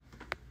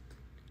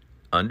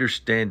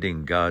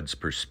Understanding God's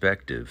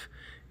perspective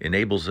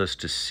enables us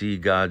to see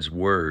God's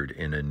Word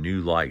in a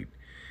new light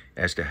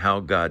as to how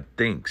God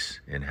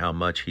thinks and how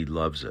much He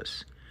loves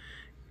us.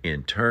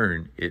 In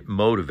turn, it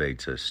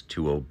motivates us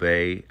to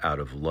obey out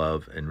of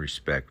love and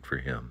respect for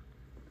Him.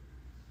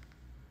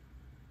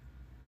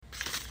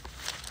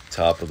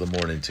 Top of the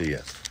morning to you.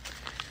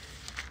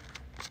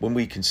 When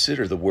we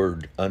consider the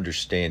word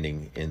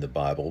understanding in the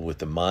Bible with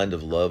the mind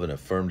of love and a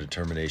firm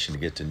determination to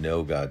get to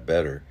know God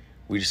better,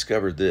 we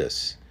discover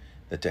this,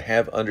 that to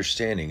have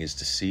understanding is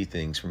to see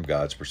things from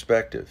God's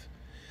perspective.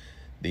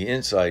 The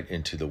insight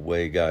into the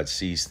way God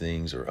sees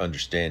things or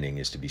understanding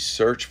is to be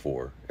searched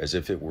for as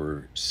if it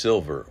were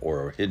silver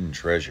or a hidden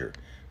treasure.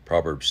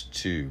 Proverbs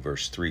 2,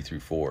 verse 3 through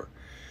 4.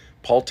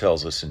 Paul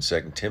tells us in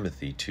 2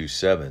 Timothy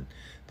 2:7,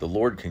 the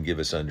Lord can give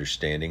us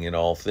understanding in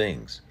all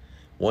things.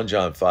 1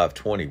 John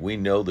 5:20, we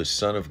know the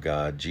Son of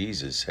God,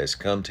 Jesus, has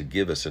come to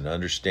give us an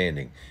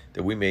understanding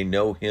that we may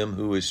know Him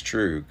who is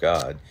true,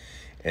 God,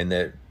 and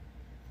that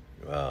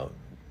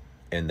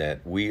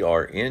we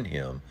are in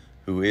Him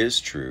who is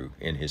true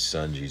in His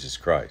Son, Jesus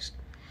Christ.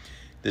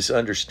 This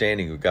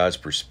understanding of God's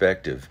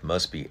perspective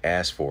must be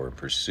asked for and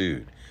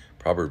pursued.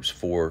 Proverbs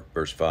 4,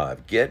 verse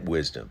 5, get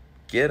wisdom,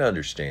 get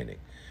understanding.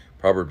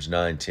 Proverbs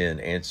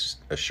 9:10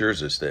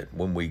 assures us that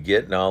when we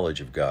get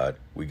knowledge of God,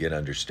 we get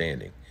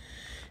understanding.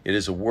 It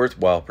is a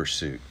worthwhile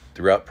pursuit.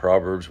 Throughout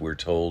Proverbs, we're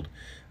told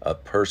a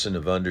person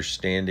of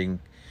understanding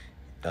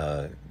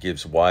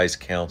gives wise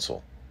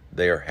counsel.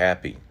 They are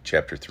happy,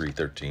 chapter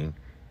 3:13.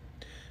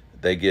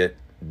 They get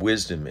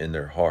wisdom in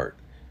their heart.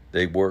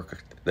 They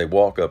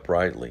walk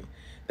uprightly.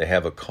 They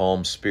have a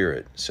calm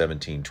spirit,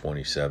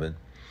 17:27,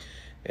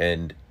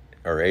 and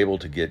are able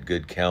to get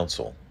good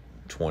counsel,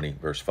 20,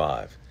 verse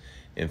 5.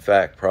 In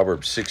fact,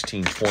 Proverbs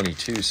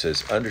 16:22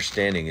 says,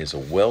 understanding is a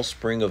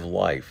wellspring of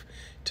life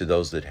to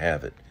those that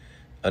have it.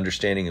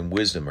 Understanding and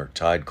wisdom are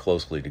tied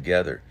closely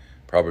together.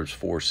 Proverbs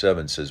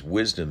 4:7 says,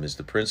 wisdom is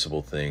the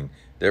principal thing,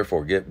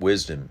 therefore get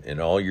wisdom.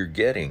 In all you're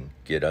getting,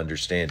 get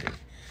understanding.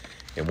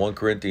 In 1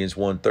 Corinthians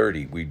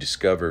 1:30, we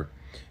discover,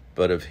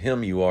 but of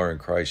Him you are in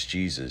Christ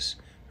Jesus,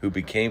 who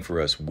became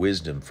for us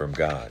wisdom from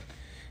God.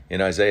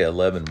 In Isaiah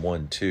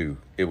 11:1-2,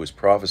 it was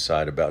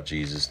prophesied about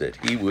Jesus that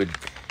He would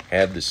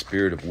have the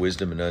spirit of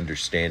wisdom and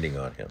understanding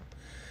on Him.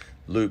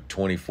 Luke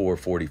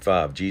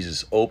 24:45,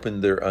 Jesus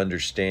opened their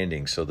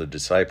understanding so the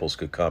disciples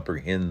could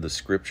comprehend the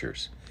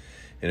Scriptures.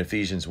 In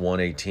Ephesians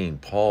 1:18,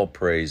 Paul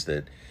prays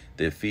that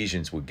the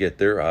Ephesians would get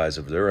their eyes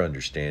of their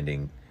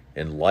understanding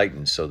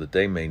enlightened so that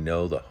they may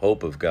know the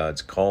hope of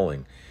God's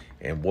calling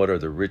and what are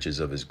the riches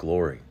of His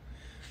glory.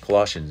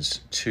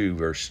 Colossians 2,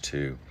 verse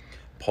 2,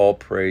 Paul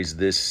prays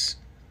this,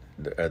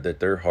 that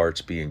their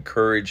hearts be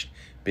encouraged,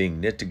 being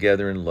knit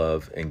together in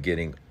love, and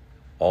getting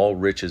all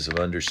riches of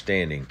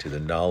understanding to the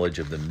knowledge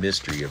of the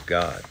mystery of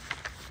God.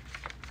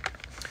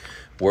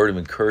 Word of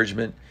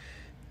encouragement,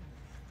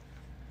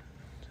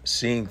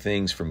 seeing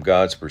things from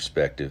God's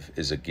perspective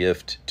is a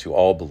gift to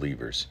all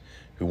believers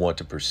who want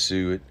to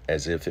pursue it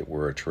as if it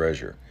were a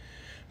treasure.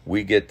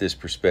 We get this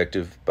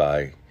perspective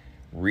by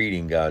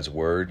reading God's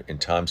Word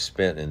and time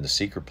spent in the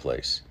secret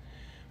place.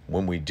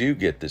 When we do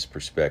get this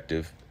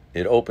perspective,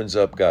 it opens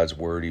up God's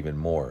Word even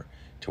more,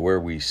 to where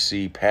we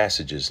see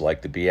passages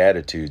like the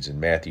Beatitudes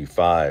in Matthew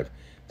 5,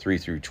 3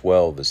 through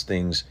 12 as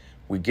things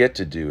we get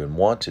to do and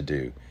want to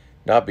do,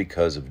 not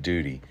because of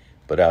duty,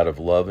 but out of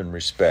love and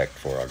respect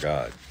for our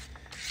God.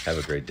 Have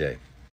a great day.